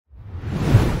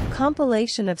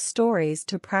Compilation of stories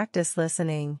to practice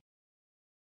listening.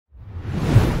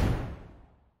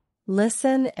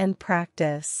 Listen and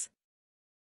practice.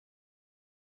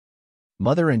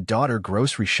 Mother and daughter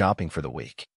grocery shopping for the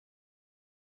week.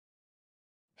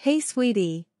 Hey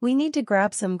sweetie, we need to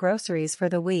grab some groceries for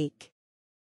the week.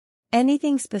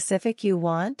 Anything specific you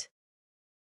want?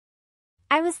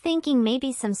 I was thinking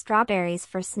maybe some strawberries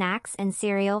for snacks and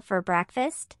cereal for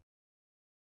breakfast.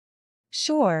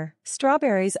 Sure,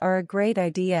 strawberries are a great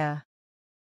idea.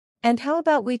 And how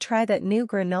about we try that new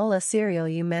granola cereal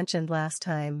you mentioned last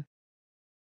time?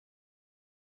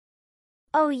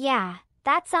 Oh yeah,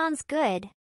 that sounds good.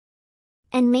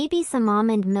 And maybe some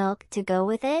almond milk to go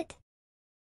with it?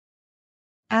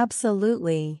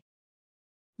 Absolutely.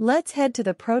 Let's head to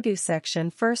the produce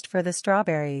section first for the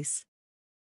strawberries.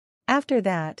 After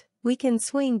that, we can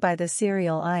swing by the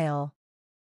cereal aisle.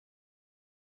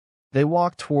 They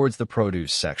walk towards the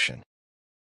produce section.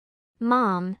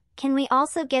 Mom, can we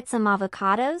also get some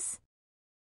avocados?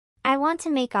 I want to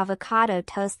make avocado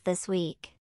toast this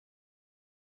week.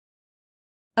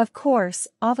 Of course,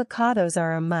 avocados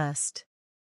are a must.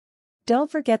 Don't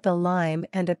forget the lime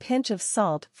and a pinch of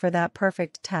salt for that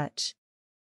perfect touch.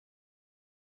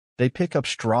 They pick up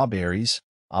strawberries,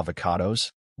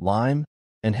 avocados, lime,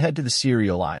 and head to the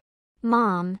cereal aisle.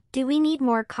 Mom, do we need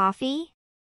more coffee?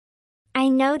 I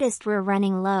noticed we're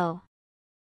running low.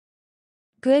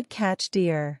 Good catch,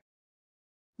 dear.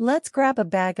 Let's grab a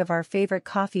bag of our favorite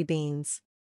coffee beans.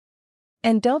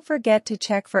 And don't forget to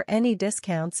check for any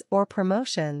discounts or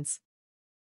promotions.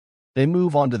 They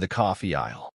move on to the coffee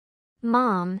aisle.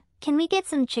 Mom, can we get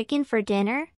some chicken for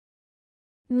dinner?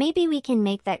 Maybe we can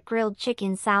make that grilled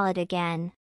chicken salad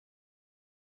again.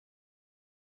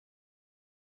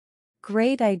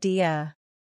 Great idea.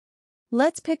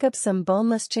 Let's pick up some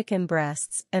boneless chicken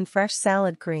breasts and fresh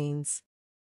salad greens.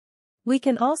 We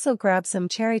can also grab some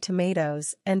cherry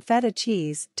tomatoes and feta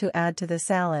cheese to add to the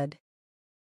salad.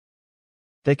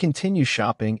 They continue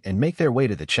shopping and make their way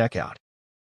to the checkout.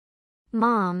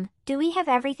 Mom, do we have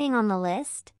everything on the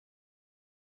list?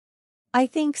 I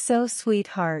think so,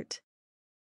 sweetheart.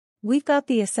 We've got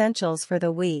the essentials for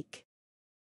the week.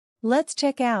 Let's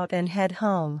check out and head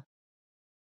home.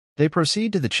 They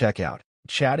proceed to the checkout,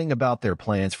 chatting about their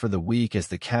plans for the week as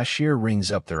the cashier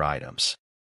rings up their items.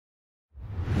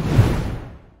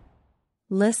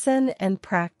 Listen and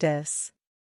practice.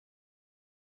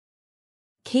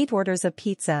 Kate orders a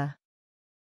pizza.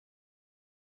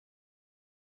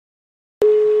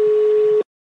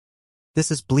 This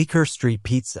is Bleecker Street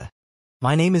Pizza.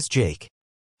 My name is Jake.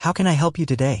 How can I help you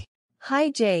today?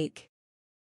 Hi, Jake.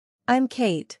 I'm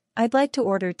Kate. I'd like to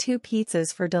order 2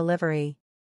 pizzas for delivery.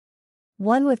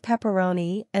 One with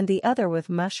pepperoni and the other with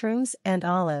mushrooms and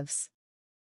olives.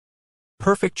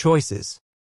 Perfect choices.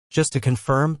 Just to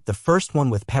confirm, the first one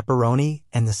with pepperoni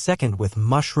and the second with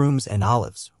mushrooms and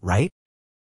olives, right?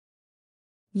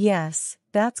 Yes,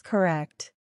 that's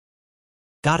correct.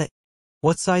 Got it.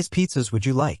 What size pizzas would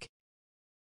you like?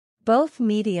 Both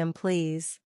medium,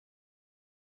 please.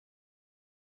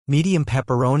 Medium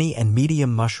pepperoni and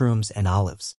medium mushrooms and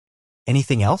olives.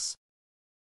 Anything else?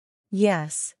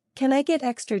 Yes. Can I get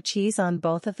extra cheese on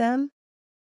both of them?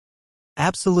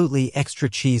 Absolutely extra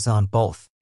cheese on both.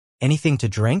 Anything to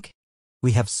drink?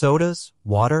 We have sodas,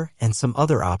 water, and some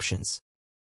other options.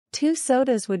 2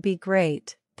 sodas would be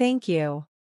great, thank you.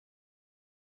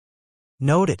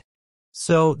 Noted.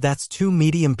 So that's 2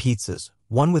 medium pizzas,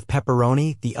 one with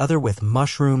pepperoni, the other with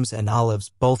mushrooms and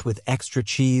olives, both with extra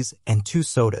cheese, and 2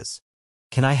 sodas.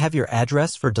 Can I have your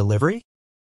address for delivery?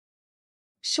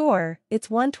 Sure, it's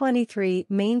 123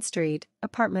 Main Street,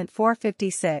 apartment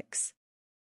 456.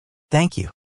 Thank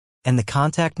you. And the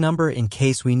contact number in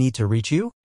case we need to reach you?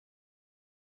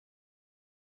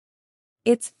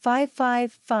 It's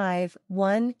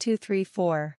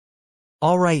 555-1234.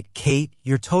 All right, Kate,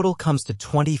 your total comes to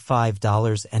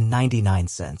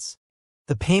 $25.99.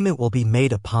 The payment will be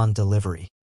made upon delivery.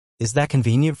 Is that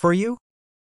convenient for you?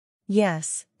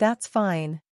 Yes, that's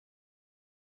fine.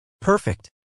 Perfect.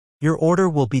 Your order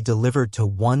will be delivered to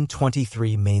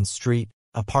 123 Main Street,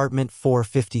 apartment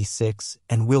 456,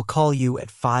 and we'll call you at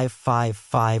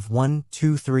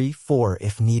 555-1234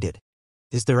 if needed.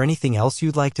 Is there anything else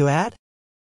you'd like to add?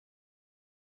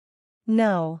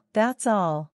 No, that's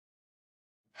all.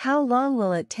 How long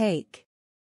will it take?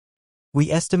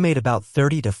 We estimate about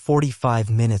 30 to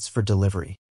 45 minutes for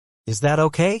delivery. Is that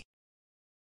okay?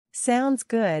 Sounds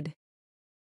good.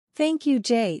 Thank you,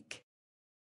 Jake.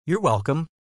 You're welcome.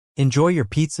 Enjoy your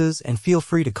pizzas and feel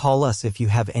free to call us if you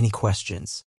have any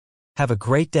questions. Have a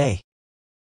great day.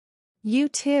 You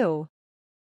too.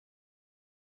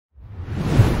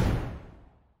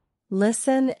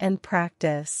 Listen and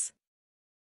practice.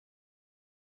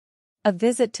 A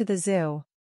visit to the zoo.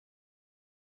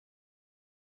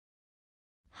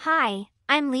 Hi,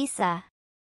 I'm Lisa.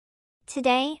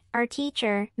 Today, our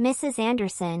teacher, Mrs.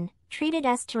 Anderson, treated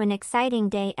us to an exciting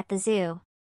day at the zoo.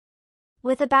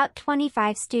 With about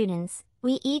 25 students,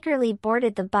 we eagerly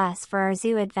boarded the bus for our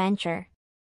zoo adventure.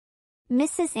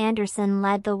 Mrs. Anderson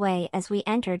led the way as we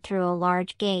entered through a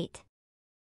large gate.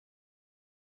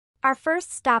 Our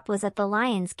first stop was at the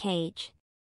lion's cage.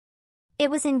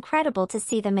 It was incredible to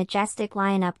see the majestic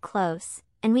lion up close,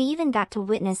 and we even got to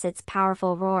witness its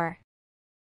powerful roar.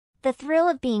 The thrill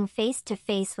of being face to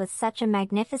face with such a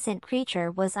magnificent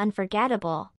creature was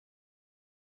unforgettable.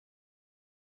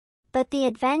 But the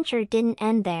adventure didn't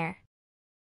end there.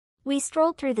 We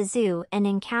strolled through the zoo and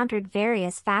encountered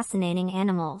various fascinating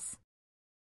animals.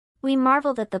 We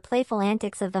marveled at the playful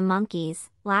antics of the monkeys,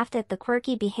 laughed at the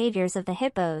quirky behaviors of the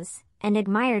hippos, and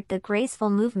admired the graceful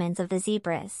movements of the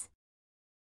zebras.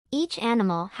 Each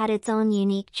animal had its own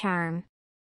unique charm.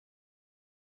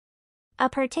 A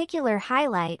particular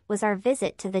highlight was our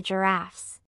visit to the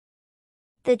giraffes.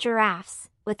 The giraffes,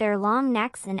 with their long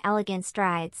necks and elegant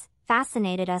strides,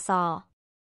 fascinated us all.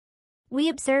 We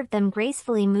observed them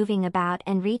gracefully moving about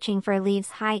and reaching for leaves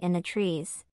high in the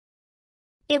trees.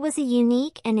 It was a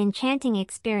unique and enchanting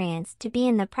experience to be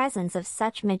in the presence of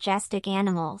such majestic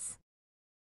animals.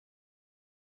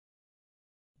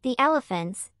 The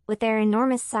elephants, with their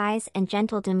enormous size and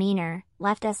gentle demeanor,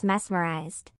 left us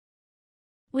mesmerized.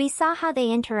 We saw how they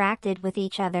interacted with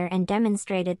each other and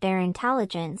demonstrated their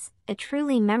intelligence, a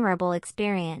truly memorable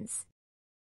experience.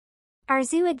 Our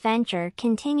zoo adventure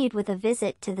continued with a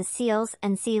visit to the seals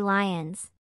and sea lions.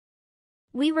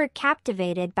 We were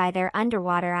captivated by their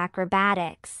underwater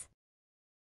acrobatics.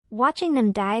 Watching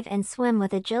them dive and swim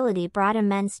with agility brought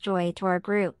immense joy to our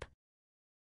group.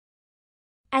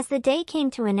 As the day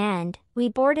came to an end, we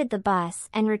boarded the bus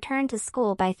and returned to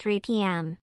school by 3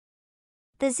 p.m.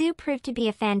 The zoo proved to be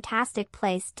a fantastic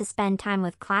place to spend time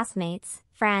with classmates,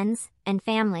 friends, and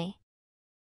family.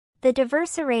 The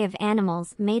diverse array of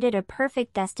animals made it a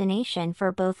perfect destination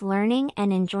for both learning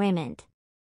and enjoyment.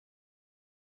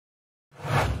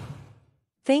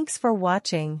 Thanks for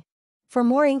watching. For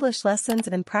more English lessons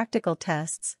and practical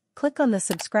tests, click on the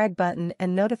subscribe button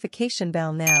and notification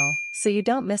bell now, so you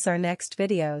don't miss our next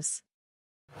videos.